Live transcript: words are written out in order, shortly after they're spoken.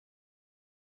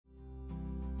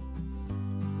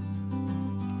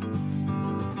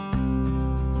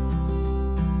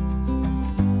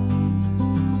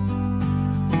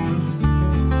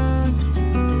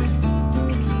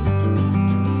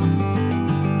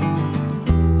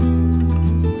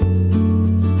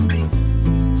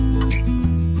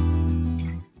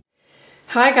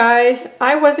Hi guys,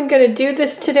 I wasn't going to do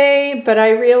this today, but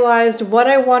I realized what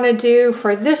I want to do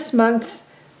for this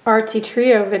month's Artsy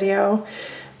Trio video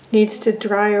needs to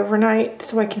dry overnight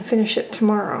so I can finish it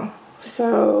tomorrow.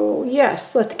 So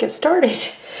yes, let's get started.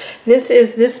 This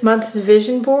is this month's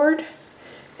vision board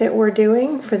that we're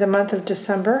doing for the month of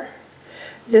December.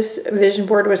 This vision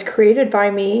board was created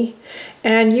by me,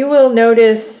 and you will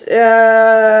notice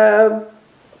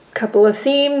couple of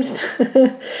themes.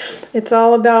 It's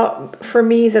all about, for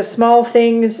me, the small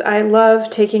things. I love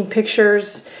taking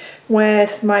pictures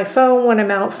with my phone when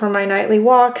I'm out for my nightly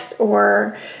walks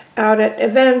or out at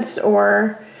events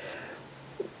or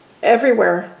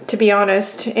everywhere, to be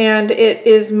honest. And it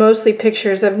is mostly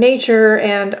pictures of nature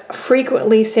and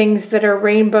frequently things that are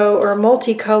rainbow or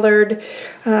multicolored.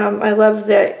 I love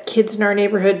that kids in our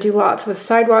neighborhood do lots with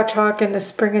sidewalk chalk in the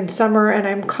spring and summer, and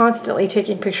I'm constantly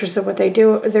taking pictures of what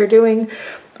they're doing,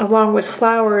 along with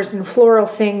flowers and floral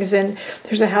things. And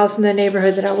there's a house in the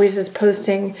neighborhood that always is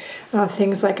posting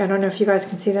things like, I don't know if you guys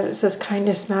can see that, it says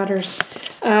kindness matters.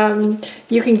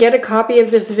 You can get a copy of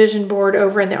this vision board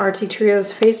over in the Artsy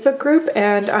Trios Facebook group,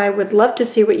 and I would love to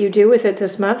see what you do with it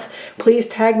this month. Please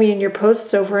tag me in your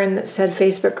posts over in said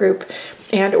Facebook group,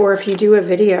 and or if you do a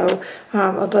video,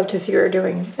 I'd love to see what you're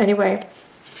doing. Anyway,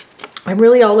 I'm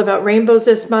really all about rainbows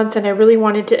this month, and I really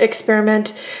wanted to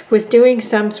experiment with doing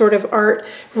some sort of art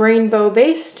rainbow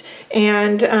based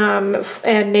and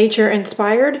nature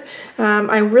inspired.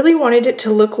 I really wanted it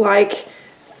to look like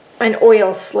an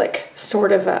oil slick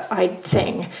sort of a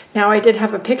thing. Now I did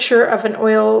have a picture of an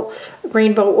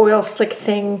rainbow oil slick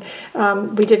thing.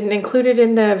 We didn't include it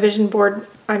in the vision board.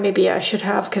 Maybe I should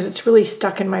have, because it's really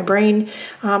stuck in my brain.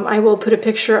 I will put a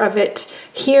picture of it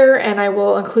here, and I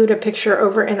will include a picture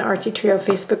over in the Artsy Trio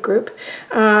Facebook group.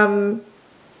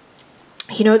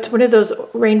 You know, it's one of those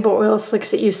rainbow oil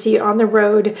slicks that you see on the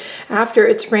road after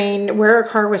it's rained, where a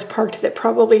car was parked that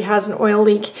probably has an oil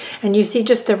leak, and you see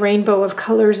just the rainbow of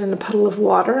colors in the puddle of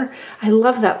water. I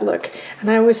love that look.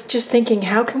 And I was just thinking,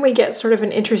 how can we get sort of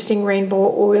an interesting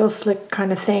rainbow oil slick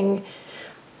kind of thing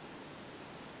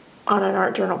on an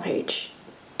art journal page?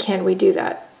 Can we do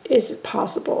that? Is it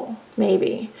possible?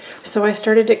 Maybe. So I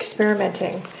started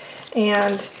experimenting,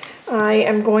 and I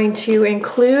am going to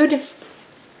include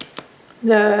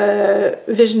the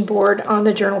vision board on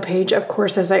the journal page, of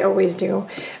course, as I always do.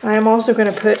 I'm also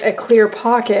going to put a clear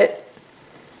pocket.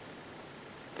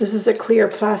 This is a clear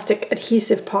plastic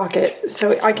adhesive pocket,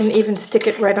 so I can even stick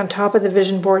it right on top of the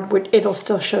vision board, which it'll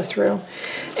still show through.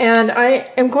 And I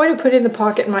am going to put in the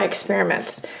pocket my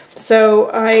experiments.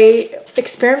 So I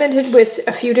experimented with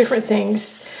a few different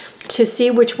things to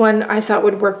see which one I thought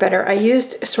would work better. I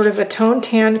used sort of a tone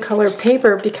tan color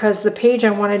paper because the page I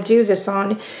want to do this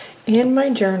on in my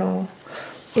journal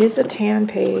is a tan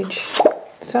page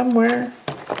somewhere.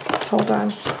 Hold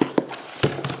on.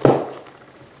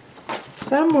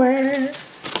 Somewhere.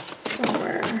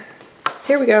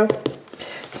 Here we go.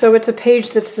 So it's a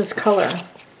page that's this color.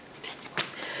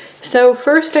 So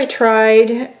first I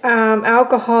tried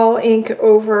alcohol ink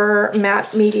over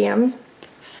matte medium.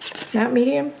 Matte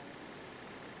medium?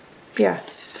 Yeah.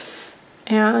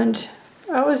 And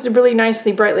that was really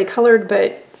nicely brightly colored,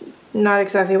 but not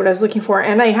exactly what I was looking for.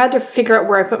 And I had to figure out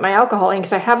where I put my alcohol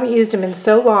inks. I haven't used them in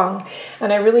so long,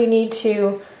 and I really need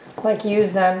to like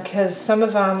use them, because some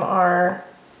of them are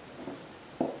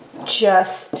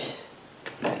just,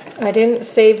 I didn't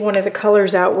save one of the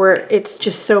colors out where it's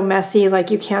just so messy,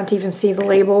 like you can't even see the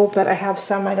label, but I have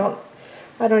some I don't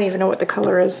even know what the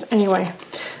color is. Anyway,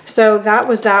 so that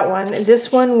was that one. This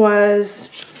one was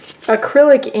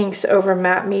acrylic inks over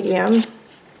matte medium.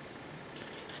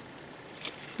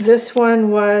 This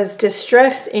one was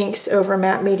distress inks over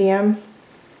matte medium.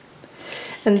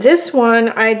 And this one,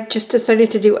 I just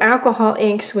decided to do alcohol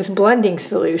inks with blending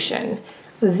solution.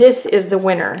 This is the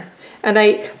winner. And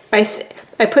I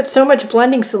put so much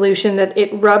blending solution that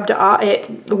it rubbed off,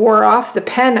 it wore off the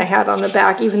pen I had on the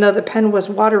back, even though the pen was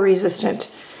water resistant.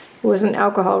 It wasn't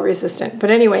alcohol resistant. But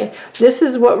anyway, this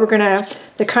is what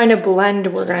the kind of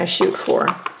blend we're gonna shoot for.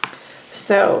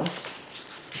 So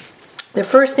the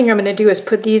first thing I'm going to do is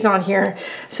put these on here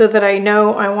so that I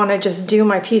know I want to just do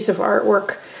my piece of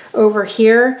artwork over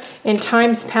here. In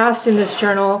times past in this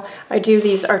journal, I do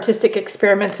these artistic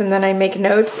experiments and then I make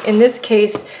notes. In this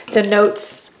case, the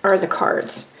notes are the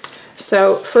cards.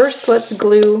 So first let's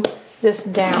glue this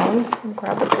down.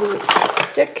 Grab a glue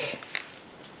stick.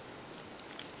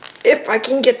 If I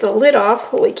can get the lid off,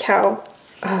 holy cow.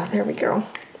 Oh, there we go.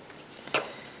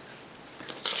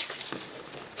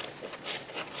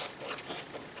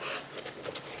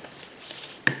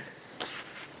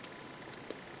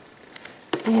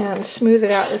 And smooth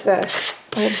it out with a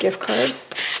old gift card.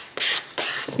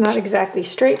 It's not exactly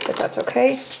straight, but that's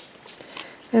okay.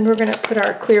 Then we're going to put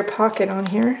our clear pocket on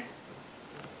here.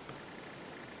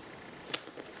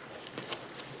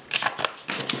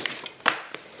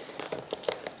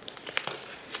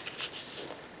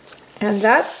 And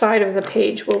that side of the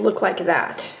page will look like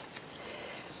that.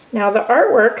 Now the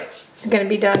artwork is going to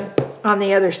be done on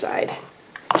the other side.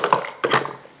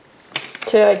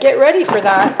 To get ready for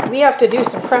that, we have to do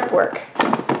some prep work.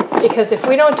 Because if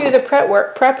we don't do the prep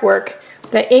work,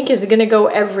 the ink is going to go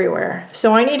everywhere.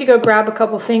 So I need to go grab a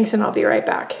couple things and I'll be right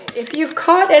back. If you've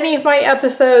caught any of my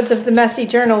episodes of The Messy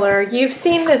Journaler, you've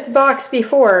seen this box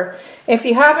before. If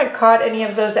you haven't caught any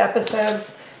of those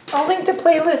episodes, I'll link the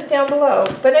playlist down below.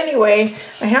 But anyway,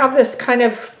 I have this kind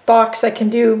of box I can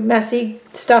do messy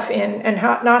stuff in and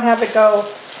not have it go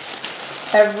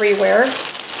everywhere.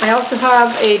 I also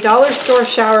have a dollar store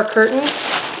shower curtain,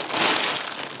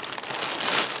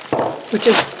 which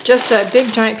is just a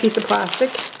big giant piece of plastic.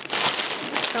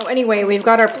 So anyway, we've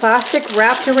got our plastic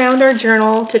wrapped around our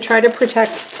journal to try to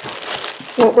protect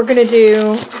what we're gonna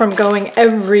do from going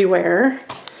everywhere.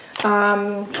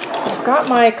 I've got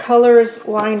my colors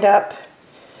lined up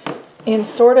in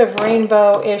sort of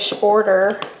rainbow-ish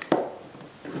order.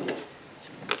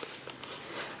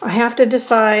 I have to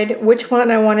decide which one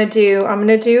I want to do. I'm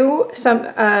going to do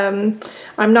some,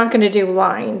 I'm not going to do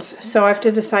lines. So I have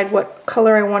to decide what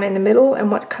color I want in the middle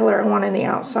and what color I want in the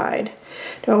outside.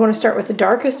 Do I want to start with the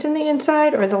darkest in the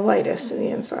inside or the lightest in the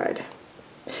inside?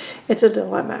 It's a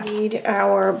dilemma. We need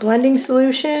our blending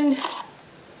solution.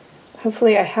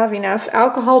 Hopefully I have enough.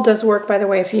 Alcohol does work, by the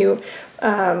way, if you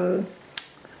don't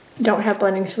have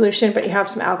blending solution, but you have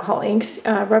some alcohol inks.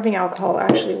 Rubbing alcohol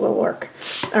actually will work.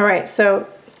 All right, so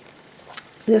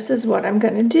this is what I'm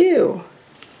going to do.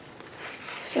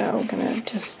 So I'm going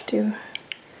to just do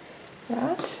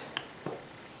that.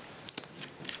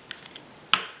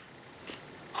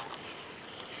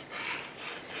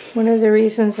 One of the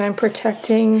reasons I'm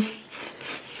protecting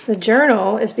the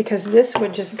journal is because this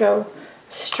would just go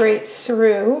straight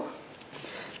through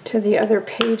to the other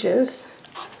pages,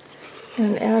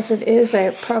 and as it is, I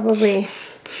probably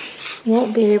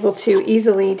won't be able to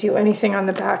easily do anything on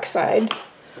the back side.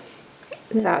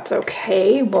 That's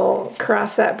okay, we'll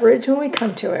cross that bridge when we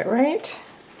come to it, right?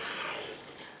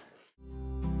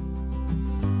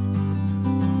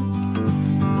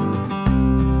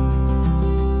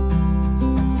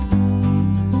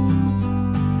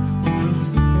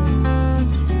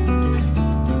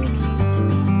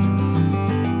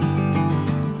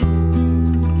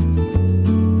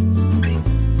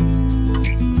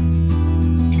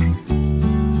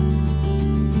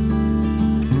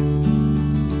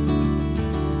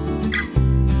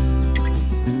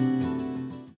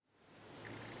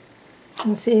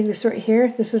 And see this right here?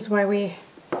 This is why we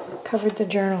covered the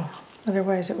journal.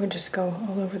 Otherwise it would just go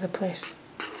all over the place.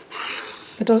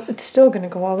 It's still going to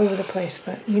go all over the place,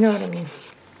 but you know what I mean.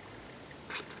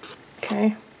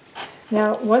 Okay.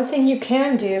 Now, one thing you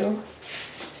can do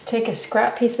is take a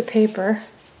scrap piece of paper .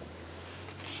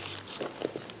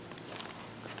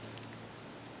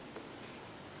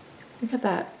 Look at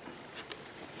that.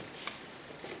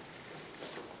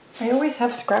 I always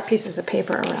have scrap pieces of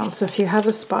paper around, so if you have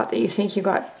a spot that you think you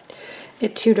got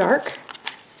it too dark,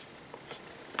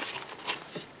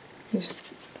 you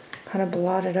just kind of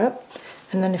blot it up.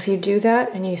 And then if you do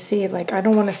that and you see, like, I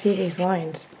don't want to see these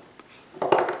lines.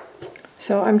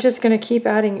 So I'm just going to keep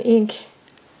adding ink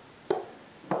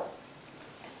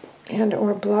and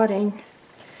or blotting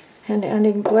and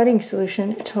adding blending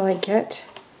solution until I get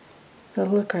the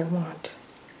look I want.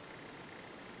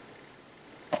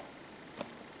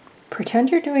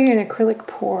 Pretend you're doing an acrylic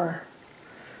pour,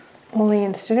 only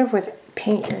instead of with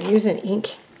paint, you're using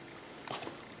ink.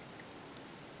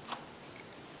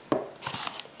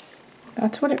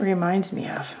 That's what it reminds me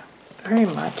of, very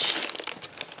much.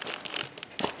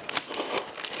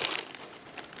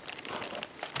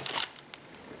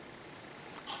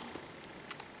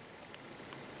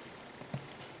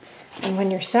 And when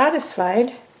you're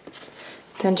satisfied,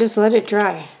 then just let it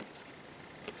dry.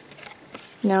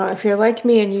 Now, if you're like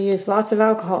me and you use lots of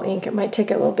alcohol ink, it might take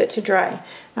a little bit to dry.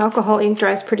 Alcohol ink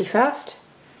dries pretty fast,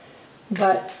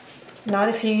 but not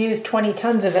if you use 20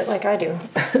 tons of it like I do.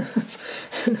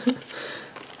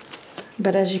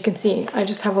 But as you can see, I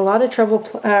just have a lot of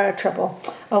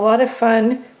a lot of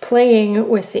fun playing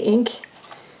with the ink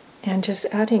and just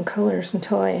adding colors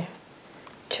until I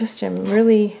just am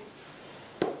really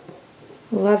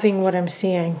loving what I'm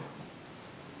seeing.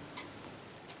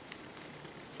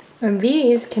 And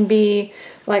these can be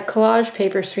like collage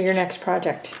papers for your next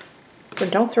project. So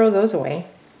don't throw those away.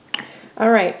 All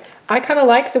right, I kind of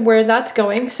like where that's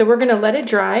going, so we're gonna let it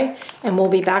dry and we'll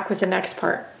be back with the next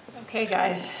part. Okay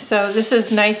guys, so this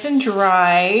is nice and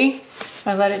dry.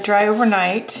 I let it dry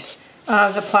overnight.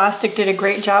 The plastic did a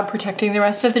great job protecting the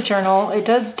rest of the journal. It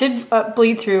did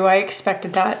bleed through, I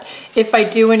expected that. If I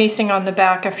do anything on the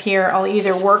back of here, I'll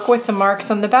either work with the marks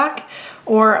on the back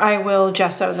or I will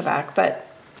gesso the back, but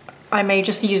I may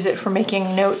just use it for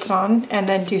making notes on and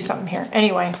then do something here.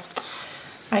 Anyway,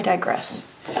 I digress.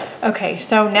 Okay,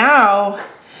 so now,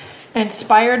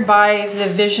 inspired by the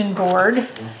vision board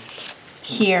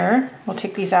here, we'll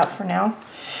take these out for now,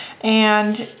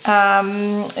 and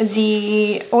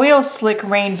the oil slick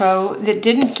rainbow that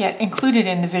didn't get included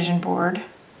in the vision board,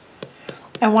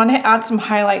 I want to add some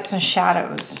highlights and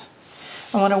shadows.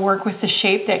 I want to work with the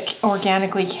shape that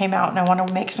organically came out, and I want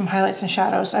to make some highlights and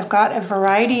shadows. I've got a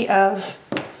variety of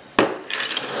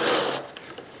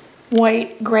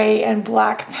white, gray, and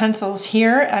black pencils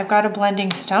here. I've got a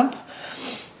blending stump.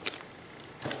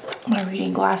 My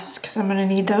reading glasses, because I'm going to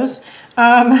need those.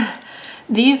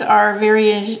 These are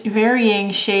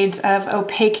varying shades of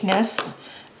opaqueness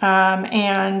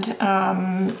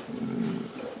and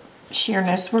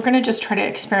sheerness. We're going to just try to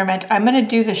experiment. I'm going to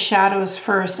do the shadows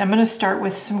first. I'm going to start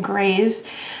with some grays.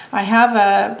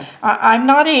 I'm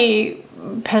not a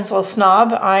pencil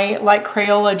snob. I like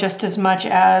Crayola just as much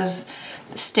as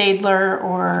Staedtler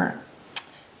or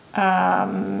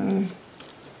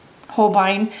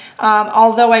Holbein.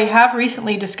 Although I have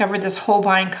recently discovered this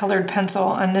Holbein colored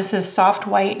pencil, and this is soft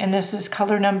white, and this is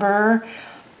color number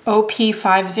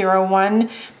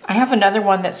OP501. I have another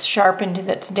one that's sharpened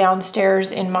that's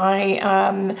downstairs in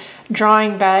my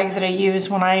drawing bag that I use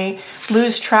when I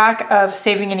lose track of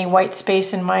saving any white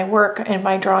space in my work, in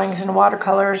my drawings and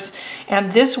watercolors.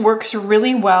 And this works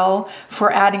really well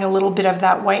for adding a little bit of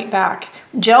that white back.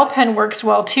 Gel pen works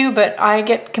well too, but I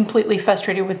get completely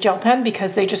frustrated with gel pen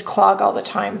because they just clog all the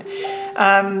time.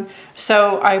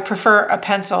 So I prefer a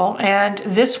pencil, and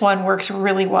this one works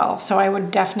really well. So I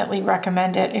would definitely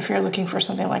recommend it if you're looking for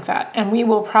something like that. And we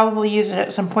will probably use it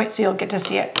at some point, so you'll get to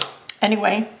see it.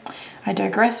 Anyway, I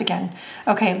digress again.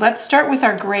 Okay, let's start with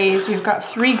our grays. We've got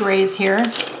 3 grays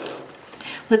here.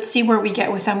 Let's see where we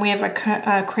get with them. We have a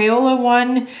Crayola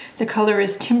one. The color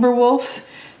is Timberwolf.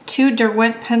 2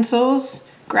 Derwent pencils,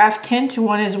 graph tint.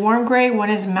 One is warm gray, one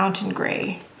is mountain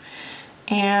gray.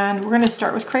 And we're going to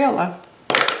start with Crayola.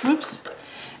 Oops.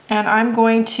 And I'm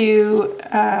going to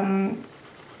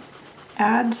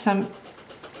add some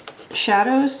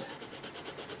shadows.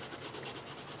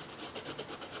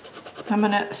 I'm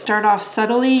going to start off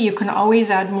subtly. You can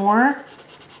always add more,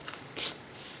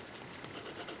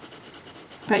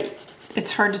 but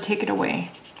it's hard to take it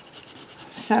away.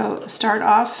 So start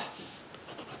off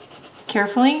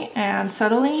carefully and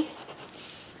subtly.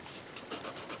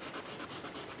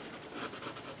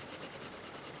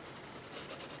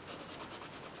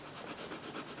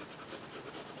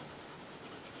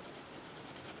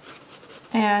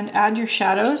 And add your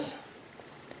shadows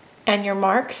and your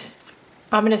marks.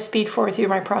 I'm going to speed forward through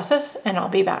my process and I'll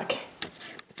be back.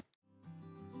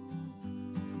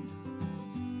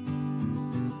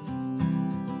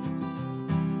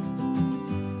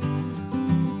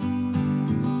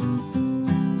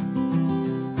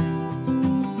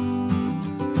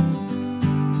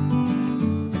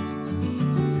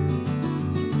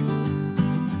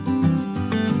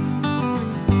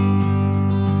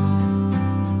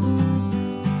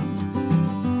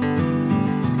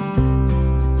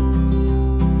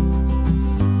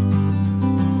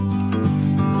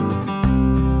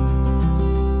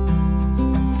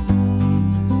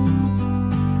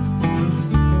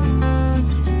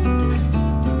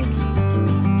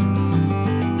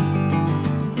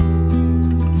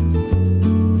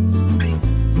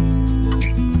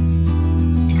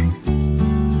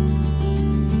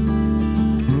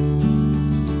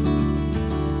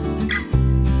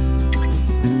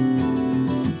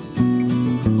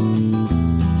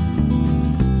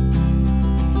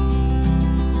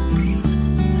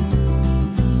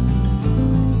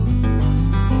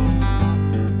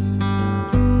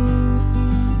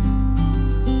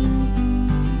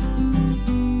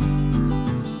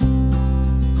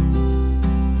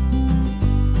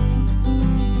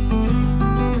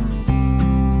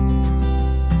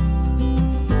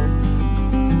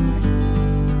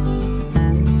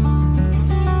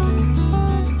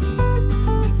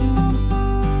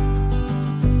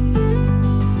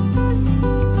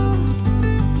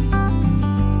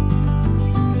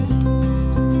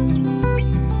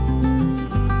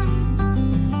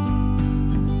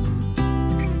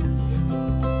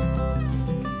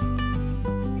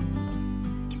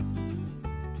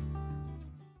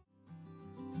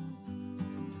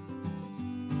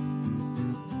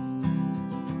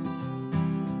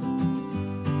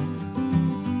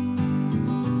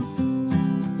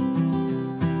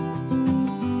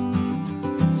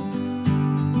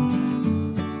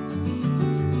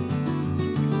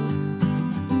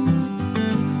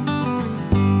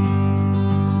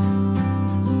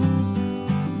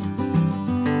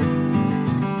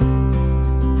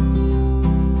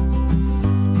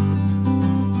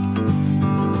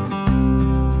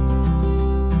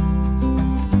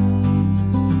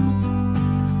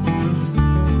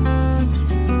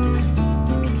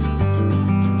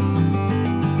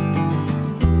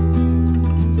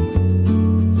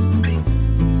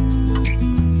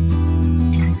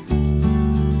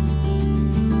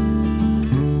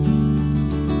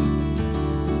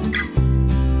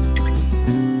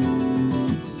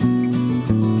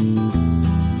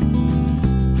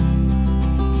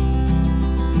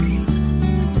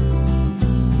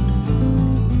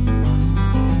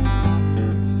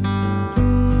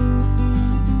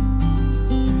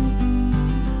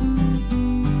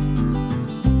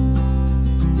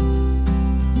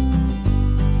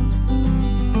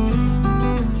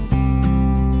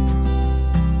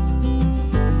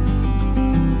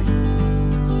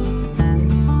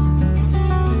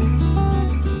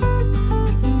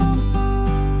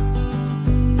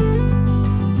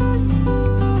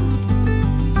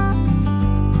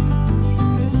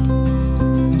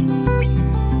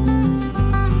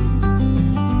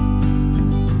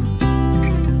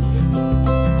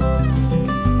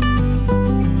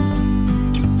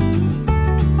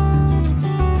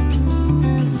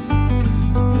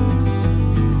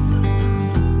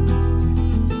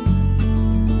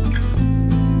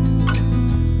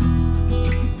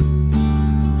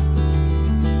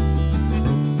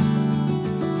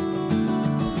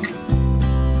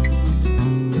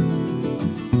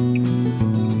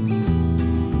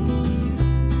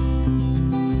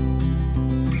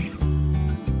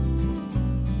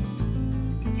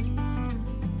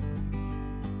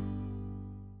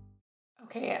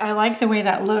 like the way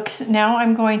that looks. Now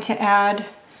I'm going to add,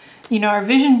 you know, our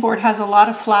vision board has a lot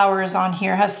of flowers on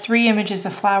here, has 3 images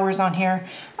of flowers on here.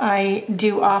 I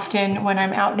do often, when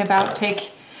I'm out and about, take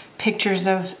pictures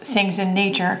of things in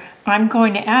nature. I'm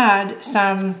going to add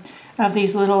some of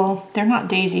these little, they're not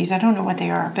daisies, I don't know what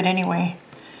they are, but anyway,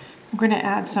 I'm going to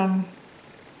add some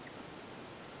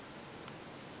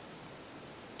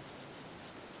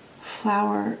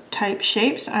flower type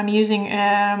shapes. I'm using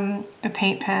a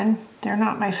paint pen. They're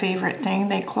not my favorite thing.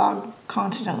 They clog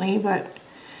constantly, but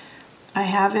I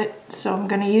have it, so I'm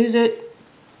going to use it.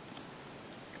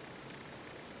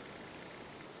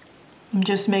 I'm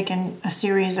just making a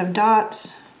series of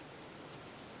dots.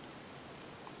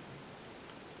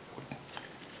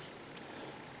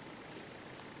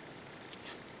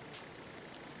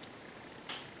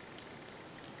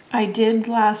 I did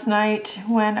last night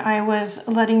when I was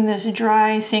letting this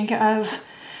dry think of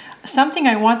something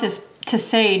I want this to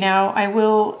say. Now I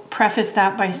will preface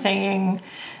that by saying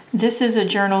this is a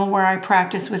journal where I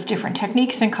practice with different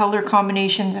techniques and color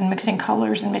combinations and mixing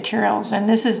colors and materials, and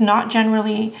this is not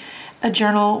generally a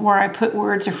journal where I put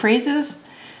words or phrases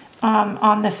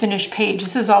on the finished page.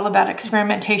 This is all about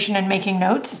experimentation and making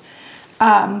notes,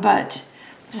 but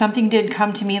something did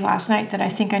come to me last night that I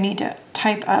think I need to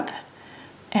type up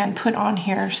and put on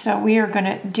here. So we are going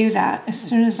to do that as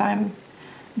soon as I'm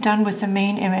done with the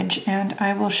main image, and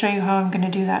I will show you how I'm going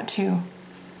to do that too.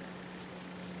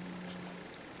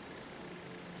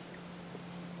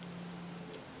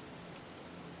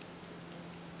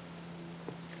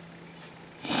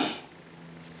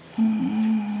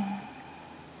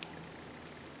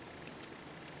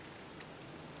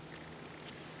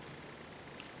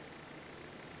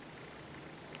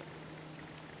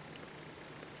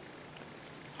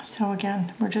 So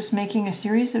again, we're just making a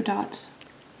series of dots.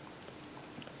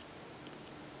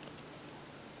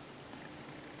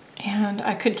 And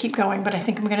I could keep going, but I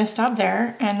think I'm going to stop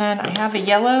there. And then I have a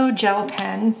yellow gel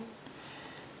pen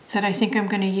that I think I'm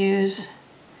going to use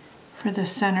for the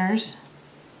centers.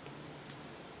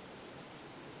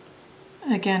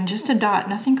 Again, just a dot,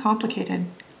 nothing complicated.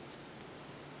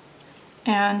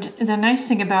 And the nice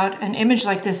thing about an image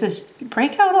like this is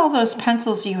break out all those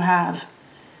pencils you have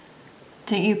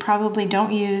that you probably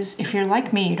don't use. If you're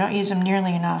like me, you don't use them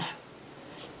nearly enough.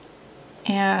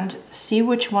 And see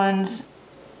which ones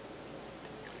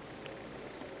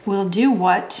will do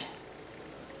what.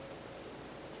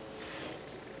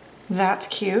 That's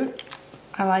cute.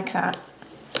 I like that.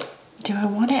 Do I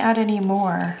want to add any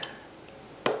more?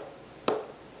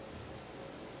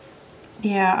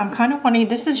 Yeah, I'm kind of wanting,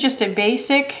 this is just a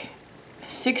basic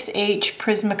 6H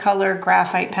Prismacolor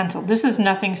graphite pencil. This is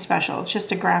nothing special, it's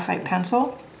just a graphite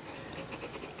pencil.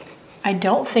 I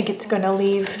don't think it's going to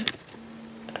leave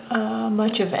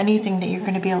much of anything that you're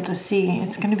going to be able to see.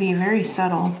 It's going to be very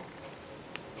subtle.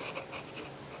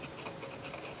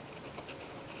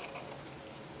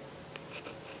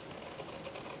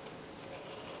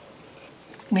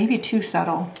 Maybe too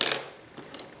subtle.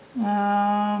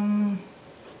 I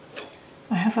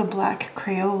have a black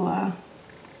Crayola.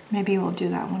 Maybe we'll do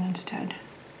that one instead.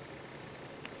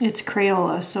 It's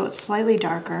Crayola, so it's slightly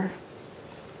darker.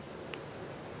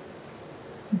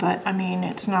 But I mean,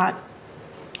 it's not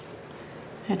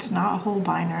a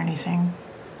Holbein or anything.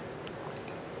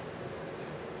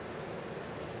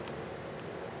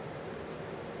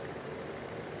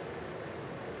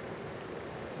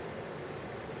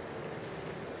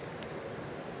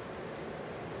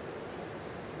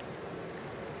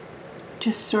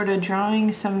 Just sort of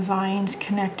drawing some vines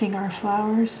connecting our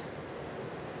flowers.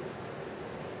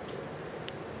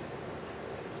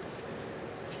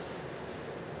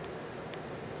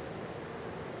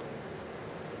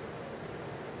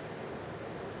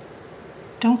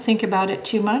 Don't think about it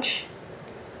too much.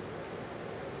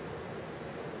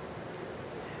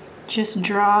 Just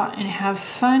draw and have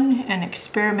fun and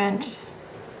experiment,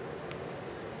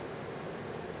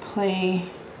 play.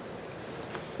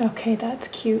 Okay, that's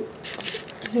cute.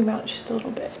 Zoom out just a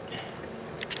little bit.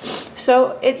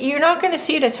 So you're not going to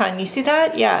see it a ton. You see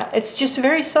that? Yeah, it's just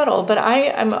very subtle, but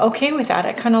I'm okay with that.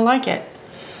 I kind of like it.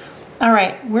 All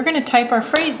right, we're going to type our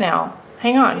phrase now.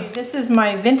 Hang on. This is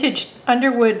my vintage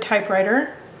Underwood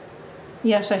typewriter.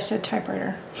 Yes, I said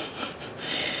typewriter.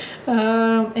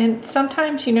 And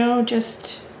sometimes, you know,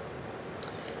 just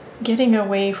getting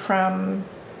away from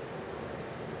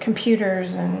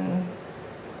computers and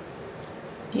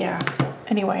yeah.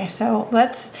 Anyway, so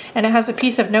let's, and it has a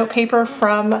piece of notepaper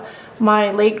from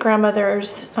my late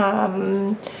grandmother's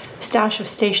stash of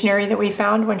stationery that we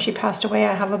found when she passed away.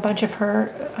 I have a bunch of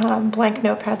her blank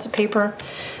notepads of paper.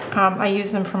 I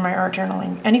use them for my art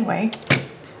journaling. Anyway,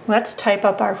 let's type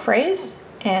up our phrase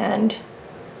and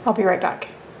I'll be right back.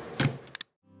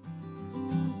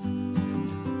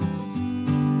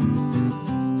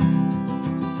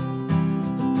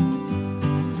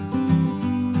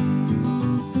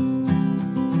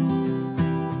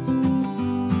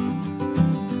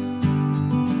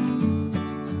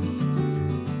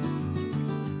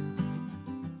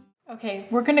 Okay,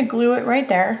 we're gonna glue it right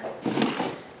there.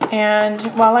 And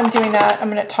while I'm doing that, I'm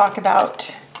gonna talk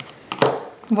about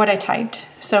what I typed.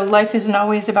 So life isn't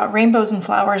always about rainbows and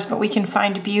flowers, but we can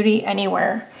find beauty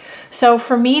anywhere. So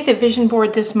for me, the vision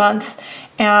board this month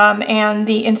and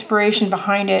the inspiration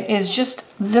behind it is just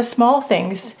the small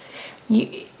things.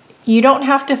 You don't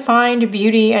have to find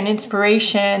beauty and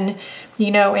inspiration, you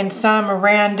know, in some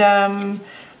random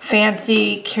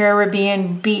fancy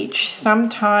Caribbean beach.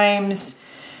 Sometimes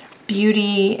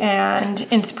beauty and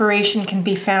inspiration can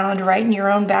be found right in your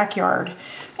own backyard.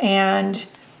 And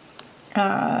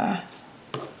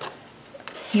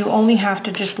you only have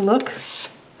to just look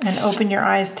and open your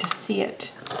eyes to see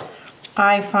it.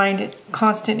 I find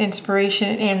constant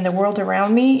inspiration in the world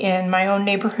around me, in my own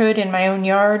neighborhood, in my own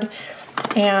yard,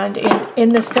 and in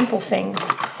the simple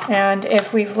things. And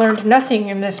if we've learned nothing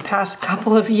in this past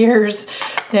couple of years,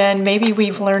 then maybe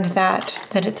we've learned that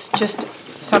it's just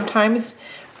sometimes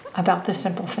about the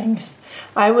simple things.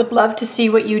 I would love to see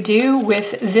what you do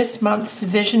with this month's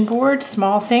vision board,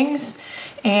 small things,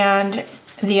 and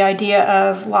the idea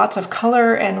of lots of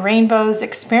color and rainbows,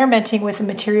 experimenting with the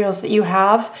materials that you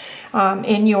have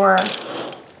in your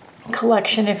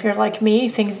collection if you're like me,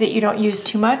 things that you don't use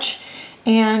too much.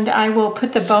 And I will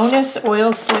put the bonus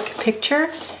oil slick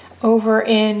picture over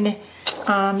in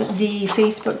the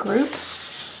Facebook group.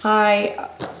 I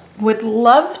would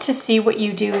love to see what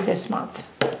you do this month.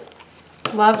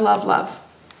 Love, love, love.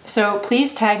 So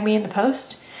please tag me in the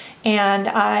post, and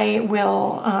I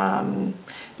will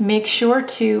make sure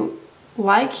to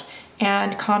like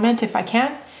and comment if I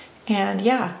can. And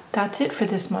yeah, that's it for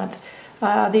this month.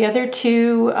 The other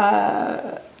two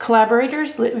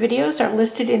collaborators' videos are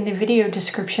listed in the video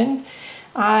description.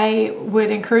 I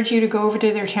would encourage you to go over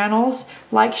to their channels,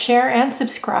 like, share, and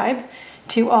subscribe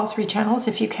to all three channels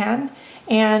if you can.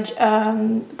 And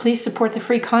please support the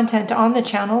free content on the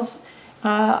channels.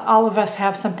 All of us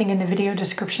have something in the video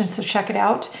description, so check it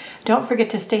out. Don't forget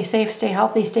to stay safe, stay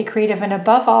healthy, stay creative, and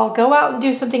above all, go out and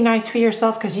do something nice for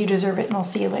yourself because you deserve it, and I'll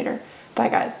see you later. Bye,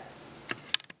 guys.